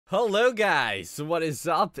Hello guys, what is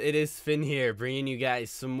up? It is Finn here, bringing you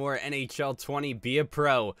guys some more NHL 20 Be a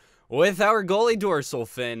Pro with our goalie Dorsal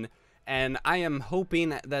Finn, and I am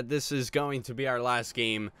hoping that this is going to be our last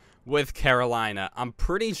game with Carolina. I'm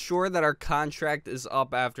pretty sure that our contract is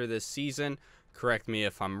up after this season. Correct me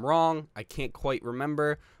if I'm wrong, I can't quite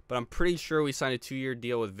remember, but I'm pretty sure we signed a 2-year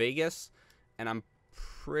deal with Vegas, and I'm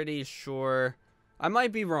pretty sure, I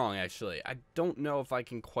might be wrong actually, I don't know if I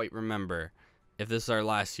can quite remember if this is our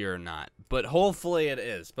last year or not, but hopefully it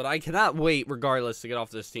is. But I cannot wait regardless to get off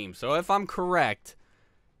this team. So if I'm correct,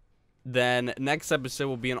 then next episode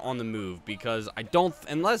will be an on the move, because I don't,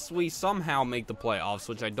 unless we somehow make the playoffs,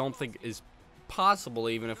 which I don't think is possible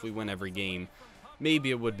even if we win every game. Maybe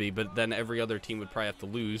it would be, but then every other team would probably have to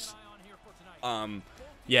lose.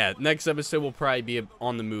 Yeah, next episode will probably be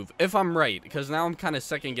on the move, if I'm right, because now I'm kind of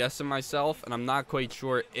second guessing myself, and I'm not quite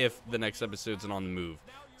sure if the next episode's an on the move.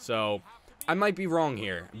 So I might be wrong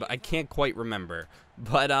here, but I can't quite remember.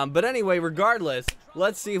 But anyway, regardless,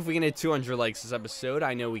 let's see if we can hit 200 likes this episode.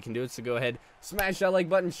 I know we can do it, so go ahead, smash that like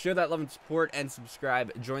button, show that love and support, and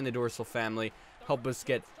subscribe. Join the Dorsal family. Help us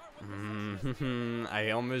get... I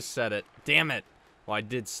almost said it. Damn it. Well, I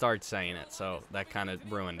did start saying it, so that kind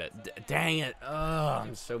of ruined it. Dang it. Ugh,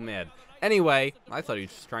 I'm so mad. Anyway, I thought he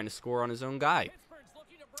was just trying to score on his own guy.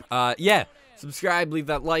 Yeah, subscribe, leave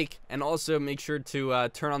that like, and also make sure to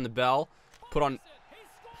turn on the bell. Put on...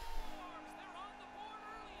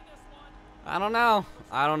 I don't know.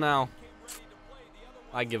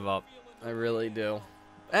 I give up. I really do.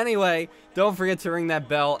 Anyway, don't forget to ring that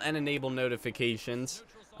bell and enable notifications.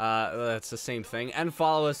 That's the same thing. And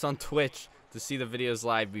follow us on Twitch to see the videos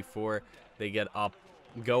live before they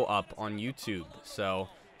go up on YouTube. So,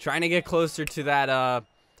 trying to get closer to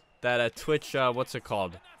that Twitch, what's it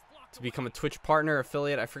called? To become a Twitch partner,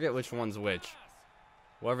 affiliate. I forget which one's which.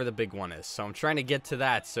 Whatever the big one is. So I'm trying to get to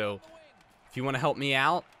that. So if you want to help me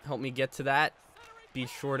out, help me get to that, be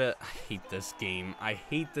sure to... I hate this game. I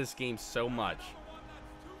hate this game so much.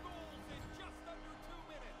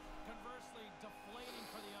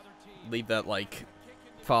 Leave that like,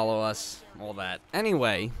 follow us, all that.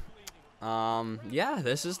 Anyway, yeah,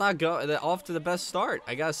 this is not off to the best start,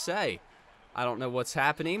 I gotta say. I don't know what's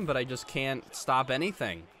happening, but I just can't stop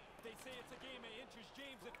anything.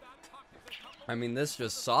 I mean, this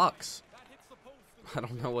just sucks. I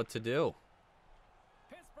don't know what to do.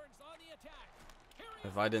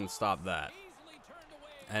 If I didn't stop that.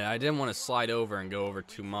 And I didn't want to slide over and go over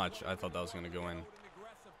too much. I thought that was going to go in.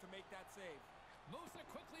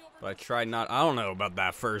 But I tried not... I don't know about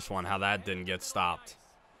that first one, how that didn't get stopped.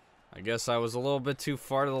 I guess I was a little bit too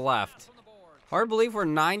far to the left. Hard to believe we're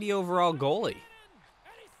 90 overall goalie.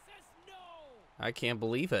 I can't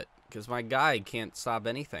believe it, because my guy can't stop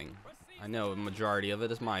anything. I know a majority of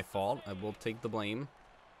it is my fault. I will take the blame.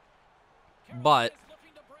 But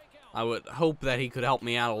I would hope that he could help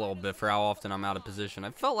me out a little bit for how often I'm out of position.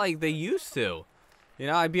 I felt like they used to. You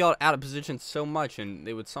know, I'd be out of position so much, and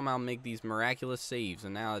they would somehow make these miraculous saves,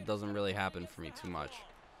 and now it doesn't really happen for me too much.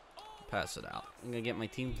 Pass it out. I'm going to get my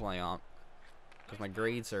team play on, because my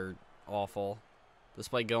grades are awful.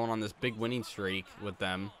 Despite going on this big winning streak with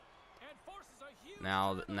them.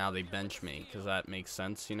 Now they bench me, because that makes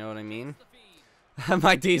sense, you know what I mean?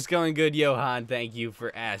 My day's going good, Johan. Thank you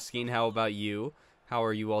for asking. How about you? How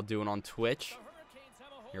are you all doing on Twitch?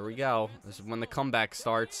 Here we go. This is when the comeback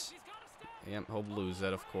starts. Yep, hope lose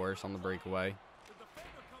it, of course, on the breakaway.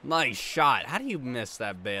 Nice shot. How do you miss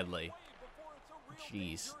that badly?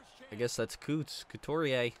 Jeez. I guess that's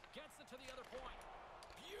Couturier.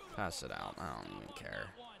 Pass it out. I don't even care.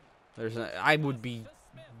 I would be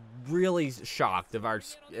really shocked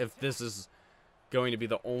if this is going to be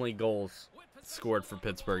the only goals scored for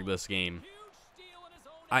Pittsburgh this game.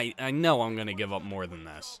 I know I'm going to give up more than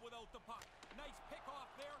this.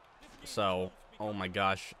 So, oh my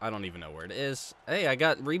gosh, I don't even know where it is. Hey, I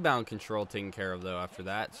got rebound control taken care of though after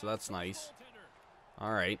that, so that's nice.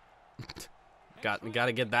 All right. got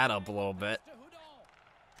to get that up a little bit.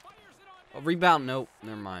 Oh, rebound, nope,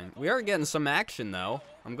 never mind. We are getting some action though.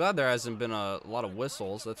 I'm glad there hasn't been a lot of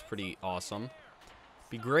whistles. That's pretty awesome.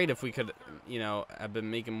 Be great if we could, you know, have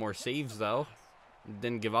been making more saves though.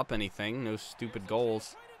 Didn't give up anything. No stupid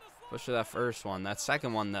goals. Especially that first one. That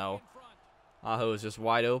second one though, Aho was just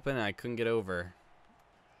wide open and I couldn't get over.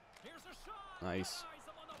 Nice.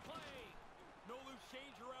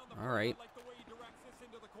 All right.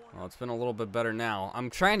 Well, it's been a little bit better now. I'm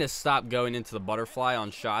trying to stop going into the butterfly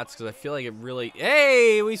on shots because I feel like it really...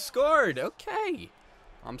 Hey, we scored. Okay.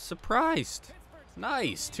 I'm surprised.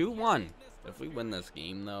 Nice. 2-1. If we win this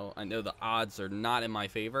game, though, I know the odds are not in my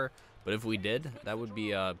favor, but if we did, that would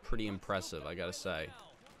be pretty impressive, I gotta say.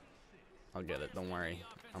 I'll get it. Don't worry.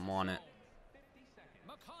 I'm on it.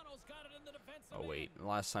 Oh, wait. The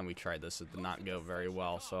last time we tried this, it did not go very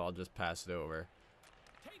well, so I'll just pass it over.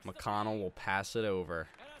 McConnell will pass it over.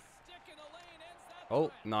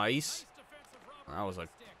 Oh, nice. That was a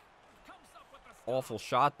awful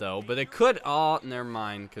shot, though. But it could... Oh, never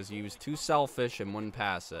mind, because he was too selfish and wouldn't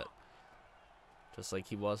pass it. Just like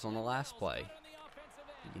he was on the last play.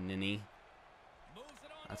 Ninny.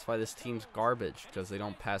 That's why this team's garbage, because they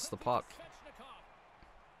don't pass the puck.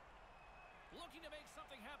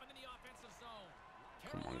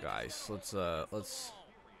 Come on, guys. Let's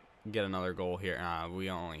get another goal here. We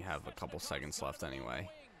only have a couple seconds left anyway.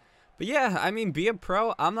 But yeah, I mean, be a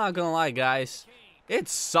pro. I'm not gonna lie, guys. It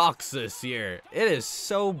sucks this year. It is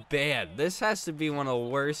so bad. This has to be one of the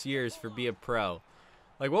worst years for be a pro.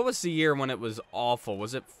 Like, what was the year when it was awful?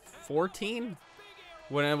 Was it 14?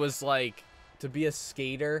 When it was like, to be a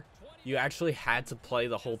skater, you actually had to play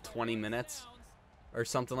the whole 20 minutes? Or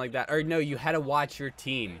something like that. Or no, you had to watch your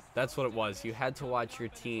team. That's what it was. You had to watch your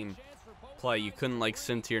team play. You couldn't like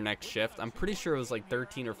sim to your next shift. I'm pretty sure it was like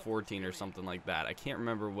 13 or 14 or something like that. I can't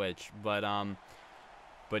remember which, but I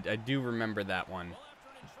do remember that one.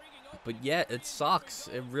 But yeah, it sucks.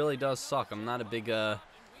 It really does suck. I'm not a big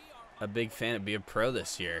fan of be a pro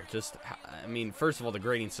this year. Just, I mean, first of all, the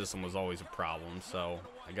grading system was always a problem, so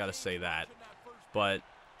I gotta say that. But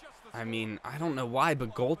I mean, I don't know why,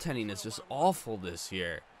 but goaltending is just awful this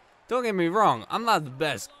year. Don't get me wrong, I'm not the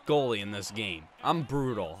best goalie in this game. I'm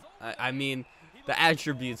brutal. I mean, the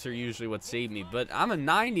attributes are usually what save me, but I'm a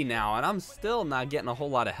 90 now, and I'm still not getting a whole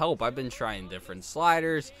lot of help. I've been trying different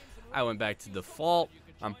sliders. I went back to default.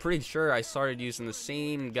 I'm pretty sure I started using the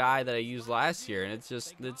same guy that I used last year, and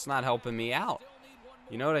it's not helping me out.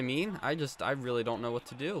 You know what I mean? I really don't know what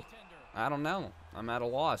to do. I don't know. I'm at a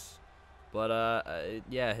loss. But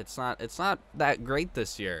yeah, it's not that great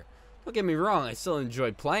this year. Don't get me wrong, I still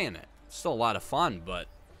enjoy playing it. It's still a lot of fun, but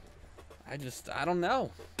I don't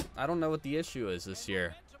know. I don't know what the issue is this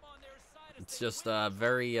year. It's just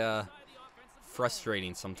very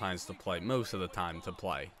frustrating sometimes to play, most of the time to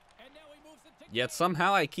play. Yet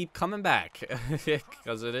somehow I keep coming back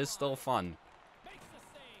because it is still fun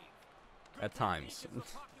at times.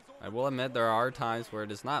 I will admit there are times where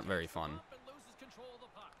it is not very fun.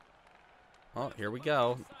 Oh, here we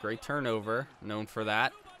go. Great turnover. Known for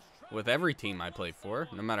that with every team I play for,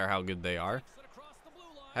 no matter how good they are.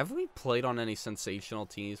 Have we played on any sensational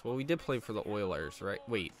teams? Well, we did play for the Oilers, right?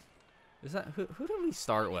 Wait. Is that who did we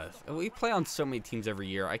start with? We play on so many teams every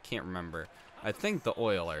year. I can't remember. I think the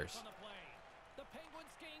Oilers.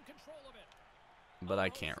 But I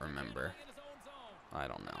can't remember. I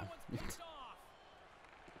don't know.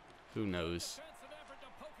 Who knows?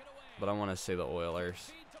 But I want to say the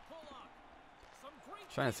Oilers.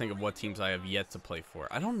 Trying to think of what teams I have yet to play for.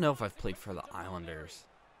 I don't know if I've played for the Islanders.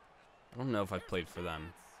 I don't know if I've played for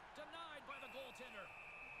them.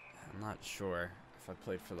 I'm not sure if I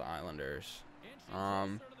played for the Islanders.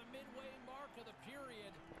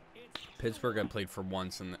 Pittsburgh I played for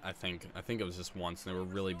once, and I think it was just once, and they were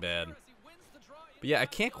really bad. But yeah, I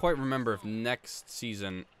can't quite remember if next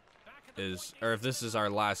season is, or if this is our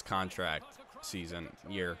last contract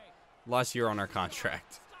year. Last year on our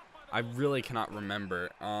contract. I really cannot remember.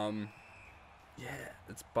 Yeah,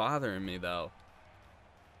 it's bothering me though.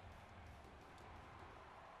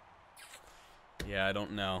 Yeah, I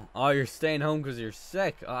don't know. Oh, you're staying home because you're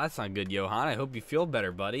sick. Oh, that's not good, Johan. I hope you feel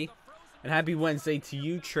better, buddy. And happy Wednesday to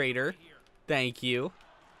you, Trader. Thank you.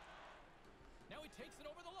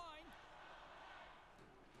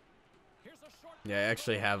 Yeah, I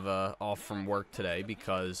actually have off from work today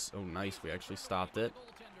because... Oh, nice. We actually stopped it.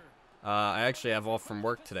 I actually have off from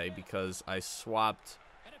work today because I swapped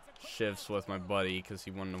shifts with my buddy because he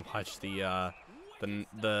wanted to watch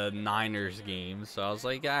the Niners game. So I was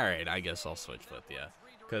like, all right, I guess I'll switch with you.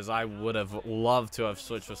 Because I would have loved to have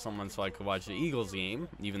switched with someone so I could watch the Eagles game,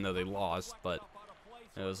 even though they lost. But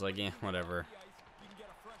it was like, yeah, whatever.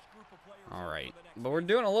 All right. But we're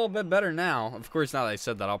doing a little bit better now. Of course, now that I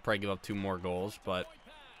said that, I'll probably give up 2 more goals. But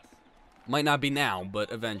might not be now,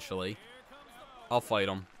 but eventually. I'll fight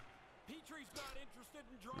him.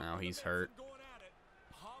 Now he's hurt.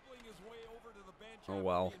 Oh,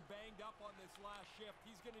 well.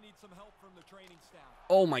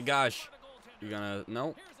 Oh, my gosh. You're gonna...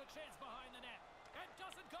 No.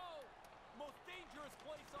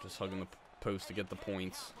 Just hugging the post to get the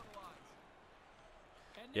points.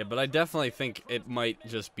 Yeah, but I definitely think it might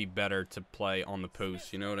just be better to play on the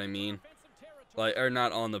post. You know what I mean? Like, or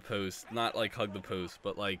not on the post. Not, like, hug the post,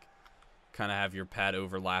 but, like, kind of have your pad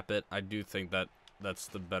overlap it. I do think that that's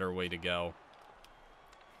the better way to go.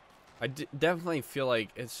 I definitely feel like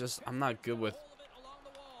it's just I'm not good with.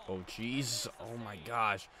 Oh jeez. Oh my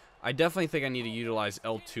gosh. I definitely think I need to utilize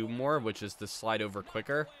L2 more, which is to slide over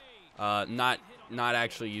quicker. Not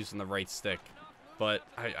actually using the right stick. But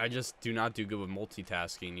I just do not do good with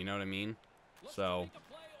multitasking, you know what I mean? So,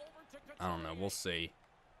 I don't know. We'll see.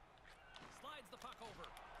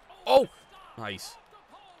 Oh! Nice.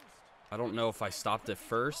 I don't know if I stopped it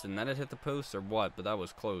first and then it hit the post or what, but that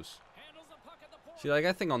was close. See, like,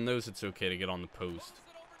 I think on those it's okay to get on the post.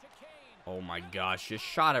 Oh my gosh, just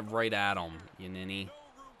shot it right at him, you ninny.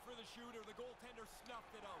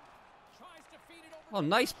 Oh,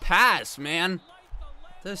 nice pass, man.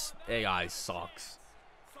 This AI sucks.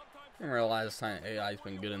 I didn't realize this time AI's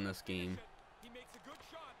been good in this game.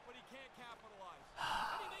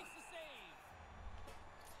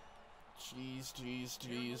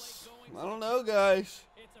 Jeez. I don't know, guys.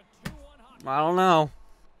 I don't know.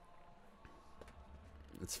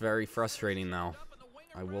 It's very frustrating, though.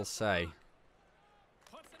 I will say.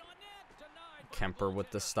 Kemper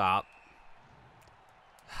with the stop.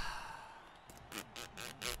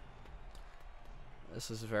 This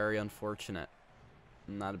is very unfortunate.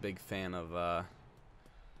 I'm not a big fan of,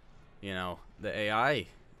 you know, the AI.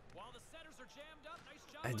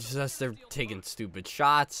 It's just they're taking stupid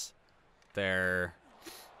shots. They're,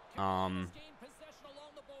 what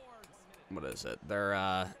is it?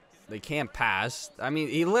 They're, they can't pass. I mean,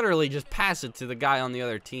 he literally just passed it to the guy on the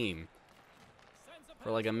other team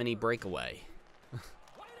for like a mini breakaway.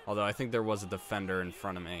 Although I think there was a defender in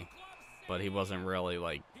front of me, but he wasn't really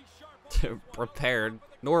like prepared,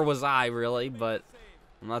 nor was I really, but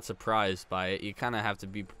I'm not surprised by it. You kind of have to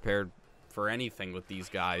be prepared for anything with these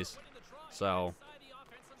guys. So,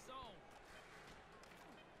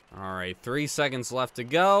 all right, 3 seconds left to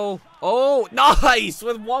go. Oh, nice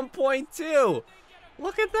with 1.2.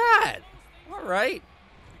 Look at that. All right,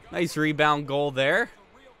 nice rebound goal there.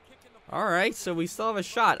 All right, so we still have a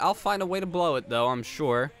shot. I'll find a way to blow it, though, I'm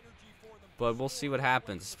sure. But we'll see what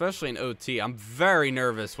happens, especially in OT. I'm very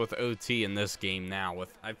nervous with OT in this game now.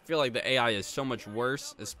 I feel like the AI is so much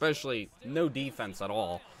worse, especially no defense at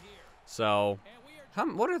all. So,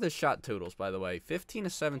 what are the shot totals, by the way? 15 to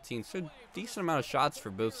 17, so decent amount of shots for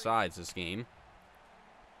both sides this game.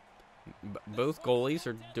 Both goalies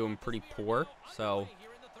are doing pretty poor, so.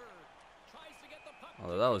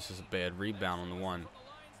 Although that was just a bad rebound on the one.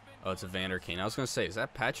 Oh, it's a Vander Kane. I was going to say, is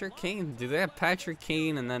that Patrick Kane? Do they have Patrick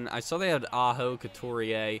Kane? And then I saw they had Aho,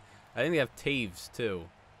 Couturier. I think they have Taves, too.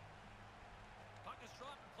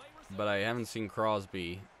 But I haven't seen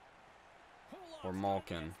Crosby or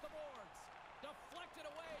Malkin.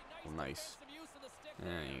 Oh, nice.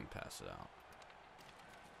 And you can pass it out.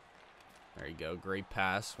 There you go. Great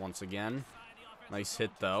pass once again. Nice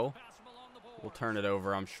hit, though. We'll turn it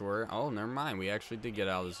over, I'm sure. Oh, never mind. We actually did get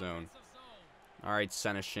out of the zone. All right,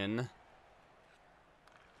 Senishin.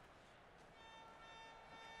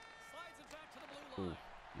 Ooh,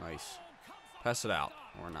 nice. Pass it out.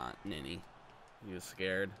 Or not. Ninny. He was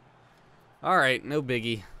scared. All right, no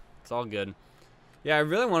biggie. It's all good. Yeah, I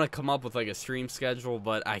really want to come up with like a stream schedule,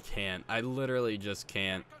 but I can't. I literally just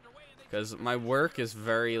can't. Because my work is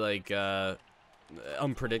very like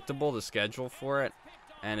unpredictable, the schedule for it.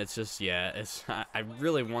 And it's just, yeah, it's. I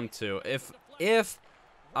really want to. If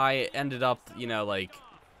I ended up, you know, like,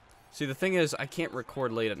 see, the thing is, I can't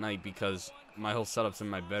record late at night because my whole setup's in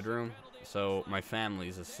my bedroom, so my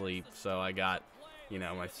family's asleep, so I got, you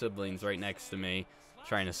know, my siblings right next to me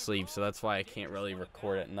trying to sleep, so that's why I can't really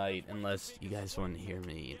record at night unless you guys want to hear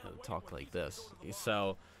me, you know, talk like this.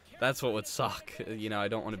 So that's what would suck. You know, I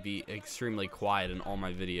don't want to be extremely quiet in all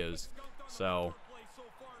my videos, so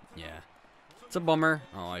yeah. It's a bummer.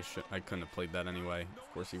 Oh, I couldn't have played that anyway.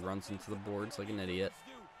 Of course, he runs into the boards like an idiot.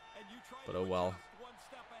 But oh well.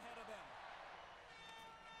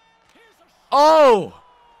 Oh!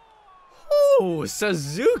 Oh,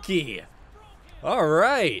 Suzuki!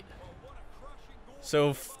 Alright.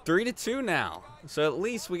 So, 3-2 now. So, at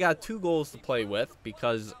least we got 2 goals to play with.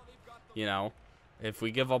 Because, you know, if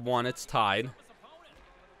we give up 1, it's tied.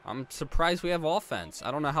 I'm surprised we have offense. I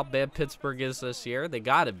don't know how bad Pittsburgh is this year. They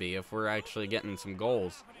gotta be if we're actually getting some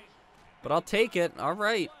goals. But I'll take it.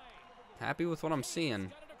 Alright. Happy with what I'm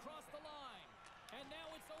seeing.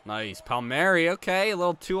 Nice. Palmieri, okay. A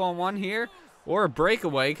little 2-on-1 here. Or a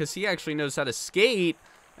breakaway, because he actually knows how to skate.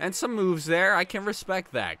 And some moves there. I can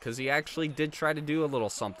respect that, because he actually did try to do a little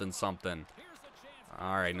something.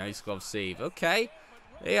 Alright, nice glove save. Okay.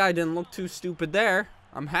 AI didn't look too stupid there.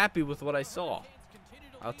 I'm happy with what I saw.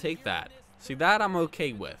 I'll take that. See, that I'm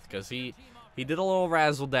okay with, because he did a little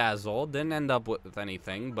razzle-dazzle. Didn't end up with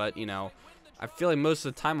anything, but, you know, I feel like most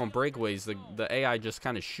of the time on breakaways, the AI just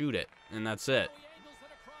kind of shoot it, and that's it.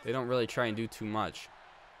 They don't really try and do too much.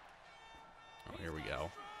 Oh, here we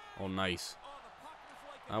go. Oh, nice.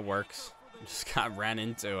 That works. Just got ran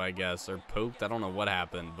into, I guess, or poked. I don't know what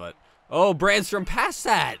happened, but... Oh, Brandstrom passed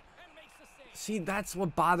that! See, that's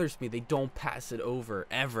what bothers me. They don't pass it over,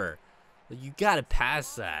 ever. Like, you gotta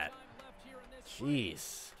pass that.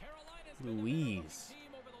 Jeez. Louise.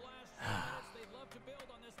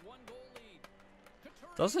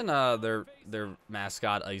 Doesn't their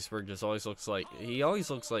mascot Iceberg just always looks like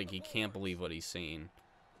he can't believe what he's seeing.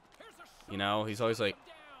 You know, he's always like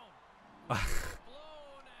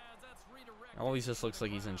always just looks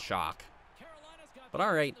like he's in shock. But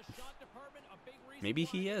all right. Maybe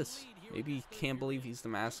he is. Maybe he can't believe he's the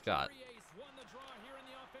mascot.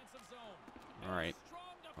 All right.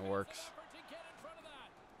 That works.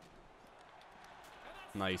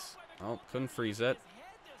 Nice. Oh, couldn't freeze it.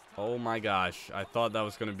 Oh my gosh. I thought that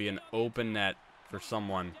was going to be an open net for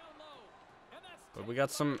someone. But we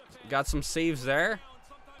got some saves there.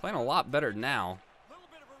 Playing a lot better now.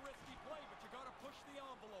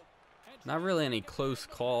 Not really any close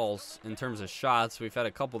calls in terms of shots. We've had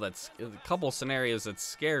a couple scenarios that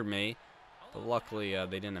scared me, but luckily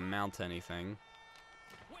they didn't amount to anything.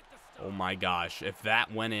 Oh my gosh, if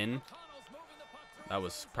that went in, that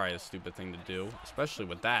was probably a stupid thing to do, especially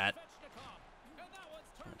with that.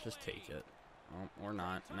 Just take it. Oh, or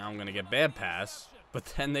not. Now I'm gonna get bad pass, but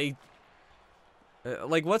then they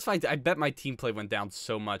like, I bet my team play went down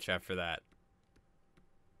so much after that.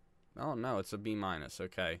 Oh no, it's a B-.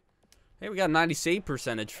 Okay. Hey, we got 90 save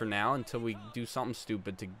percentage for now until we do something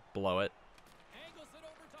stupid to blow it.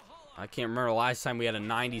 I can't remember the last time we had a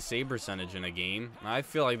 90 save percentage in a game. I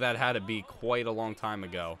feel like that had to be quite a long time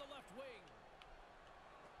ago.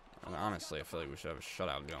 And honestly, I feel like we should have a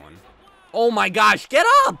shutout going. Oh my gosh, get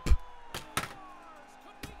up!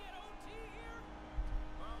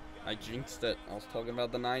 I jinxed it. I was talking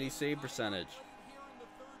about the 90 save percentage.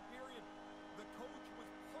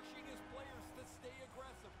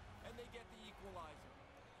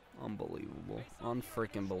 Unbelievable.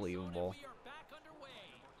 Unfreaking believable.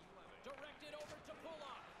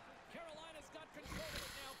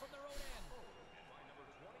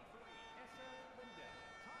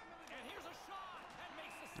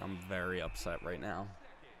 I'm very upset right now.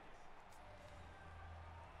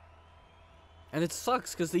 And it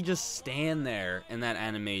sucks because they just stand there in that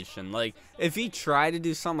animation. Like, if he tried to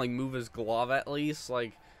do something like move his glove at least,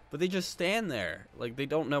 like, but they just stand there. Like, they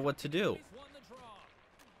don't know what to do.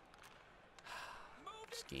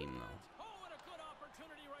 This game, though.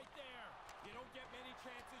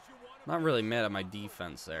 Not really mad at my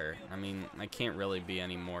defense there. I mean, I can't really be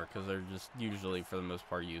anymore because they're just usually, for the most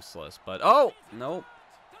part, useless. But, oh! Nope.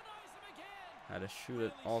 Had to shoot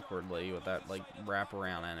it awkwardly with that, like,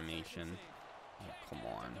 wraparound animation. Oh, come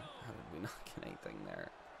on. How did we not get anything there?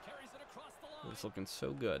 It was looking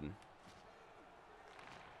so good.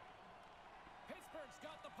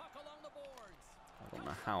 I don't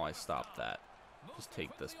know how I stopped that. Just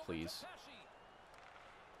take this, please.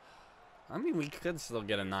 I mean, we could still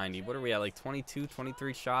get a 90. What are we at, like 22,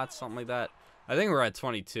 23 shots, something like that? I think we're at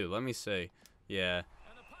 22. Let me see. Yeah.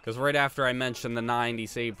 Because right after I mentioned the 90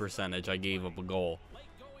 save percentage, I gave up a goal.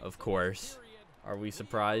 Of course. Are we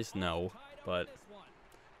surprised? No. But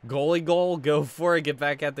goalie goal, go for it, get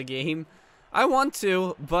back at the game. I want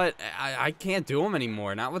to, but I can't do them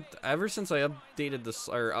anymore. Not with ever since I updated this,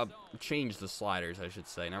 or changed the sliders, I should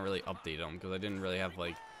say. Not really updated them because I didn't really have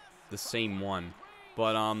like the same one.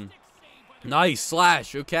 But nice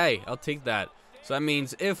slash. Okay, I'll take that. So that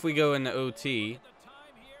means if we go into OT,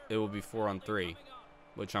 it will be 4-on-3,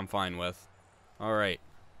 which I'm fine with. All right,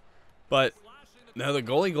 but no, the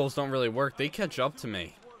goalie goals don't really work. They catch up to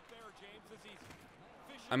me.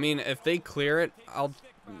 I mean, if they clear it, I'll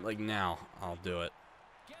do it.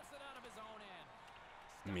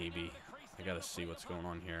 Maybe. I gotta see what's going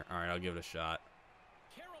on here. All right, I'll give it a shot.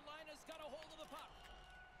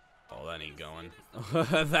 Oh, that ain't going.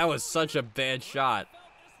 That was such a bad shot.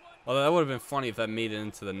 Although that would have been funny if that made it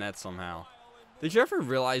into the net somehow. Did you ever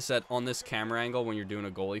realize that on this camera angle when you're doing a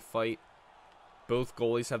goalie fight, both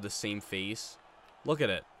goalies have the same face? Look at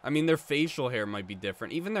it. I mean, their facial hair might be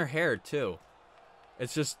different. Even their hair, too.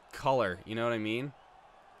 It's just color, you know what I mean?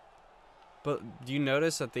 But do you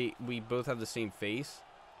notice that we both have the same face?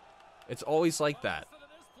 It's always like that.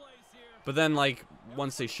 But then, like,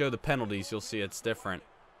 once they show the penalties, you'll see it's different.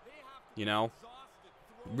 You know?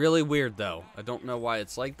 Really weird, though. I don't know why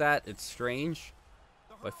it's like that. It's strange.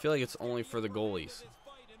 But I feel like it's only for the goalies.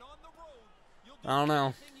 I don't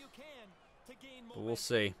know. But we'll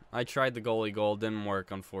see. I tried the goalie goal. Didn't work,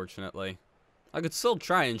 unfortunately. I could still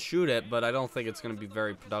try and shoot it, but I don't think it's going to be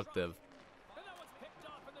very productive.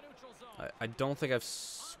 I don't think I've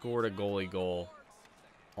scored a goalie goal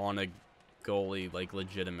on a goalie, like,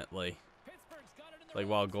 legitimately. Like,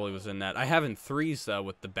 while a goalie was in net. I have in threes, though,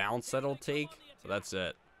 with the bounce that it'll take. So that's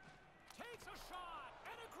it.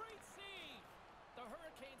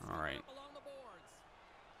 Alright.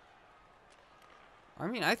 I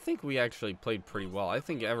mean, I think we actually played pretty well. I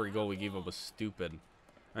think every goal we gave up was stupid.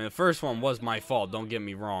 I mean, the first one was my fault, don't get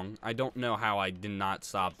me wrong. I don't know how I did not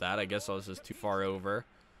stop that. I guess I was just too far over.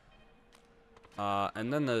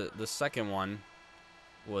 And then the second one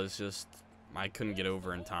was just, I couldn't get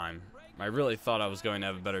over in time. I really thought I was going to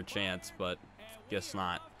have a better chance, but guess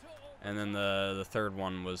not. And then the third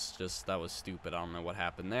one was just, that was stupid. I don't know what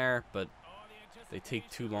happened there, but they take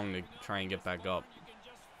too long to try and get back up.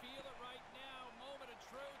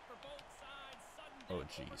 Oh,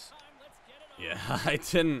 jeez. Yeah, I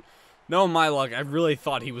didn't. No, my luck. I really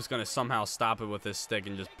thought he was going to somehow stop it with his stick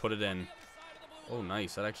and just put it in. Oh,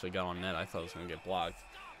 nice. That actually got on net. I thought it was going to get blocked.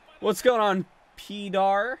 What's going on,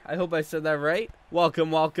 PDAR? I hope I said that right.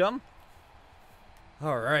 Welcome, welcome.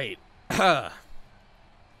 All right.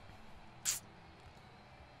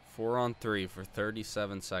 4-on-3 for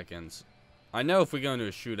 37 seconds. I know if we go into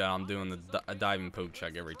a shootout, I'm doing a diving poke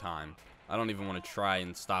check every time. I don't even want to try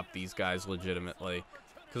and stop these guys legitimately.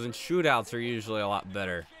 Because in shootouts, they're usually a lot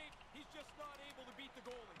better.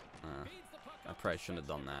 I probably shouldn't have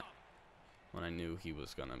done that when I knew he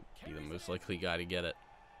was going to be the most likely guy to get it.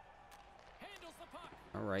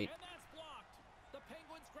 Alright.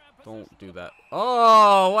 Don't do that.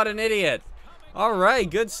 Oh, what an idiot. Alright,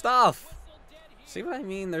 good stuff. See what I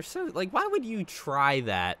mean? They're so, like, why would you try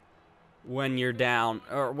that when you're down,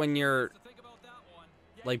 or when you're,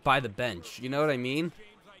 like, by the bench? You know what I mean?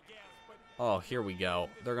 Oh, here we go.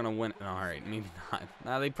 They're going to win. Alright, maybe not.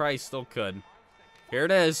 Nah, they probably still could. Here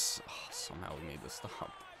it is. Oh, somehow we made the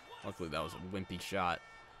stop. Luckily, that was a wimpy shot.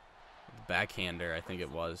 Backhander, I think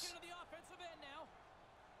it was.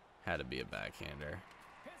 Had to be a backhander.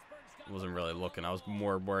 Wasn't really looking. I was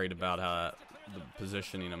more worried about the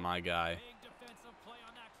positioning of my guy.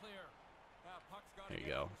 There you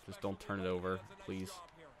go. Just don't turn it over, please.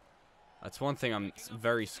 That's one thing I'm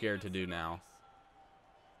very scared to do now.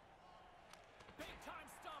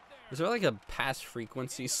 Is there like a pass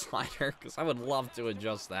frequency slider? Because I would love to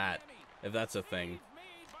adjust that, if that's a thing.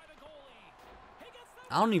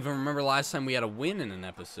 I don't even remember last time we had a win in an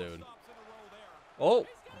episode. Oh!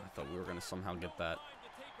 I thought we were going to somehow get that.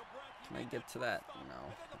 Can I get to that? No,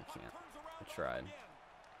 I can't. I tried.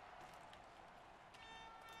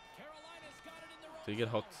 Did he get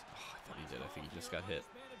hooked? Oh, I thought he did. I think he just got hit.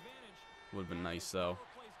 Would have been nice, though.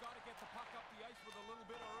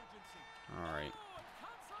 Alright.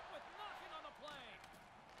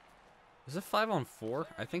 Is it 5-on-4?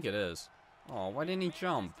 I think it is. Oh, why didn't he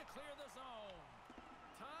jump?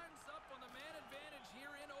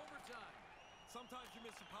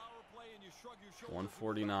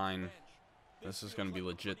 149. This is going to be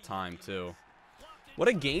legit time, too. What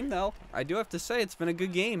a game, though. I do have to say, it's been a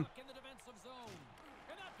good game.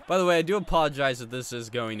 By the way, I do apologize that this is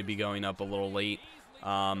going to be going up a little late.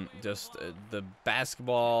 The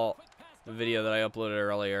basketball video that I uploaded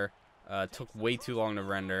earlier took way too long to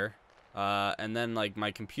render. And then, like,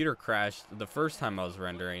 my computer crashed the first time I was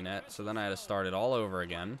rendering it. So then I had to start it all over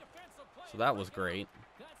again. So that was great.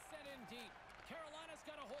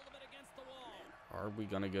 Are we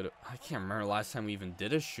going to go to... I can't remember last time we even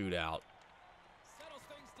did a shootout.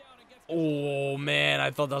 Oh, man.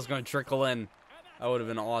 I thought that was going to trickle in. That would have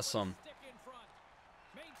been awesome.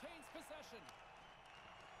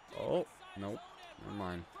 Oh, nope. Never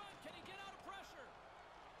mind.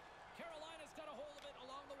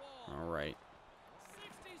 All right.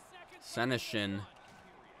 Senishin.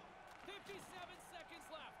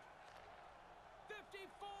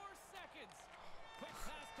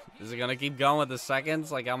 Is it going to keep going with the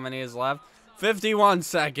seconds? Like, how many is left? 51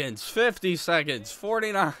 seconds. 50 seconds.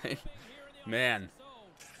 49. Man.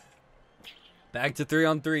 Back to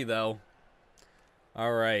 3-on-3, though.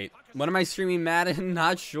 All right. When am I streaming Madden?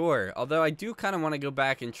 Not sure. Although I do kind of want to go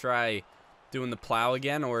back and try doing the plow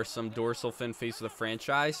again or some Dorsal Finn face of the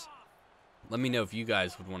franchise. Let me know if you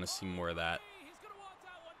guys would want to see more of that.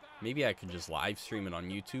 Maybe I could just live stream it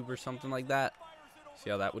on YouTube or something like that.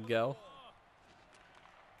 See how that would go?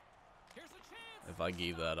 If I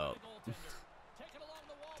gave that up.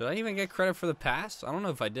 Did I even get credit for the pass? I don't know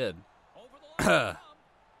if I did.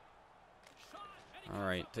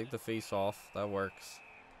 Alright, take the face off. That works.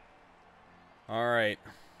 Alright.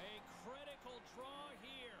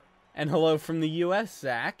 And hello from the US,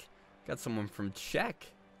 Zach. Got someone from Czech.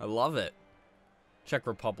 I love it. Czech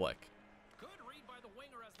Republic.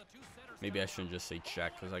 Maybe I shouldn't just say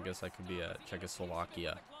Czech, because I guess that could be a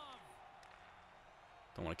Czechoslovakia.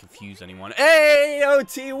 Don't want to confuse anyone. Hey,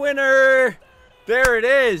 OT winner! There it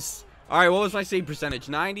is. All right, what was my save percentage?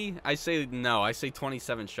 90? I say no. I say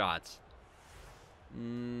 27 shots.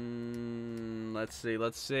 Let's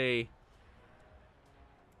see.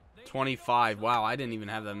 25. Wow, I didn't even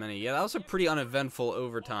have that many. Yeah, that was a pretty uneventful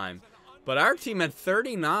overtime. But our team had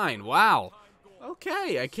 39. Wow.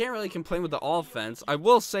 Okay, I can't really complain with the offense. I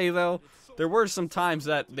will say, though, there were some times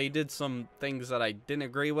that they did some things that I didn't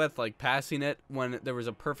agree with, like passing it when there was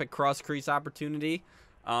a perfect cross-crease opportunity.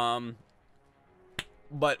 But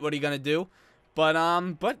what are you going to do? But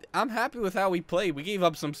I'm happy with how we played. We gave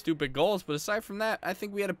up some stupid goals, but aside from that, I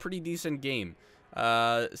think we had a pretty decent game.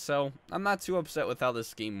 So I'm not too upset with how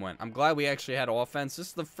this game went. I'm glad we actually had offense. This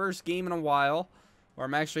is the first game in a while where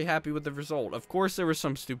I'm actually happy with the result. Of course, there was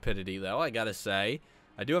some stupidity, though, I gotta say.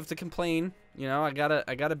 I do have to complain. You know,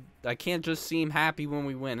 I can't just seem happy when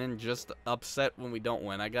we win and just upset when we don't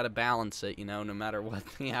win. I gotta balance it, you know, no matter what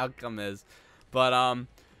the outcome is. But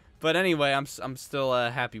anyway, I'm still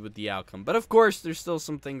happy with the outcome. But of course, there's still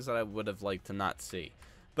some things that I would have liked to not see.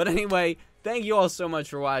 But anyway, thank you all so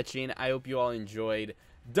much for watching. I hope you all enjoyed.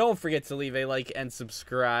 Don't forget to leave a like and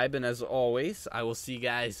subscribe. And as always, I will see you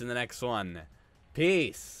guys in the next one.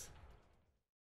 Peace.